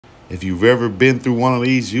If you've ever been through one of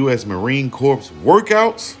these U.S. Marine Corps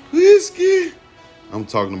workouts, whiskey, I'm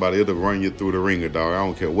talking about it'll run you through the ringer, dog. I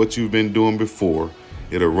don't care what you've been doing before.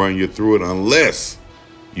 It'll run you through it unless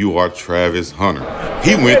you are Travis Hunter.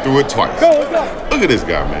 He went through it twice. Look at this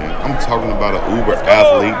guy, man. I'm talking about an uber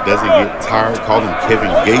athlete, doesn't get tired. Call him Kevin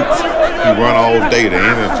Gates. He run all day. The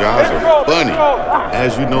Energizer Bunny.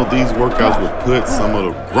 As you know, these workouts will put some of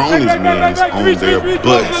the grownest men on their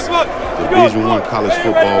butts. Division I college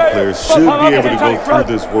football players should be able to go through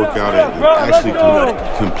this workout and actually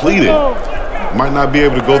complete it. Might not be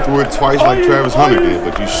able to go through it twice like Travis Hunter did,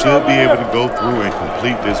 but you should be able to go through and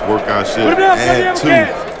complete this workout. Should add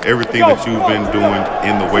to everything that you've been doing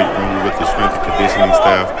in the weight room with the strength and conditioning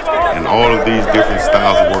staff and all of these different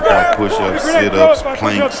styles of workout, push-ups, sit-ups,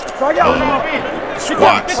 planks,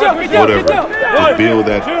 squats, whatever, to build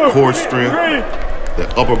that core strength, the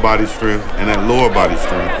upper body strength, and that lower body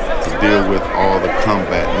strength to deal with all the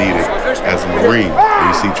combat needed as a Marine. And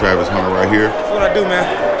you see Travis Hunter right here. That's what I do, man.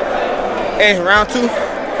 Hey, round 2,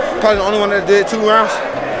 probably the only one that did 2 rounds,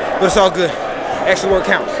 but it's all good. Extra work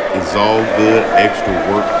counts. It's all good. Extra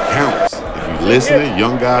work counts. If you're listening,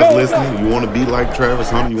 young guys listening, you want to be like Travis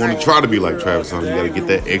Hunter, you want to try to be like Travis Hunter, you got to get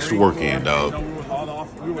that extra work in, dog.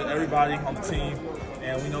 We were with everybody on the team,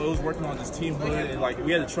 and we know it was working on this teamhood, and like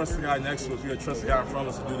we had to trust the guy next to us, we had to trust the guy in front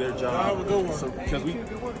of us to do their job. So, because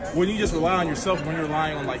when you just rely on yourself, when you're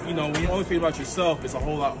relying on, like, you know, when you only think about yourself, it's a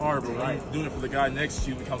whole lot harder. But when you're doing it for the guy next to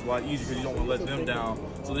you, it becomes a lot easier because you don't want to let them down.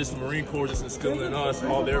 So this Marine Corps just instilling in us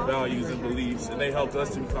all their values and beliefs, and they helped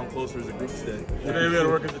us to become closer as a group today. Today we had to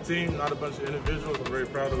work as a team, not a bunch of individuals. I'm very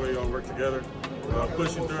proud of the way y'all work together,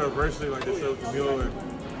 pushing through adversity like they showed with Mule, and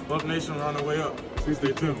Buff Nation are on their way up. Please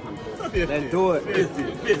stay tuned. Let's do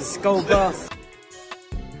it. Let's go, Buffs.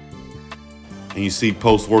 And you see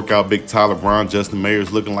post-workout Big Tyler Brown, Justin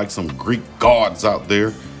Mayers looking like some Greek gods out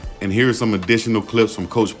there. And here's some additional clips from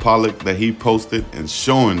Coach Pollock that he posted and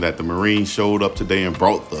showing that the Marines showed up today and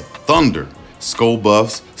brought the thunder.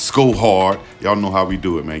 CUBUFFS, Go Hard. Y'all know how we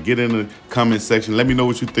do it, man. Get in the comment section. Let me know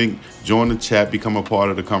what you think. Join the chat. Become a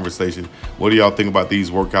part of the conversation. What do y'all think about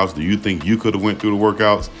these workouts? Do you think you could have went through the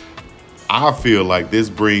workouts? I feel like this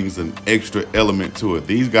brings an extra element to it.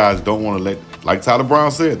 These guys don't want to let, like Tyler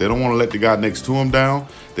Brown said, they don't want to let the guy next to him down.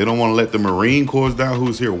 They don't want to let the Marine Corps down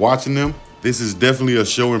who's here watching them. This is definitely a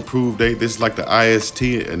show and prove day. This is like the IST,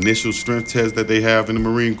 initial strength test that they have in the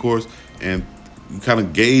Marine Corps. And you kind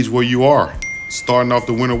of gauge where you are. Starting off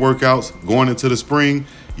the winter workouts, going into the spring,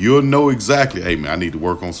 you'll know exactly, hey man, I need to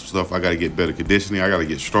work on some stuff. I got to get better conditioning. I got to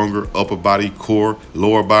get stronger, upper body, core,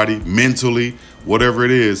 lower body, mentally, whatever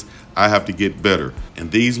it is, I have to get better. And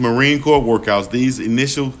these Marine Corps workouts, these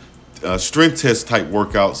initial strength test type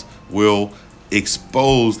workouts will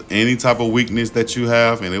expose any type of weakness that you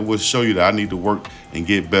have, and it will show you that I need to work and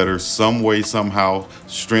get better some way, somehow,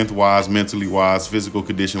 strength-wise, mentally-wise, physical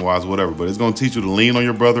condition-wise, whatever. But it's going to teach you to lean on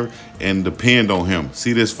your brother and depend on him.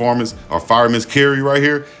 See this fireman's carry right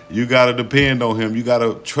here? You got to depend on him. You got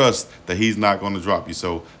to trust that he's not going to drop you.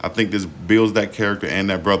 So I think this builds that character and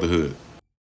that brotherhood.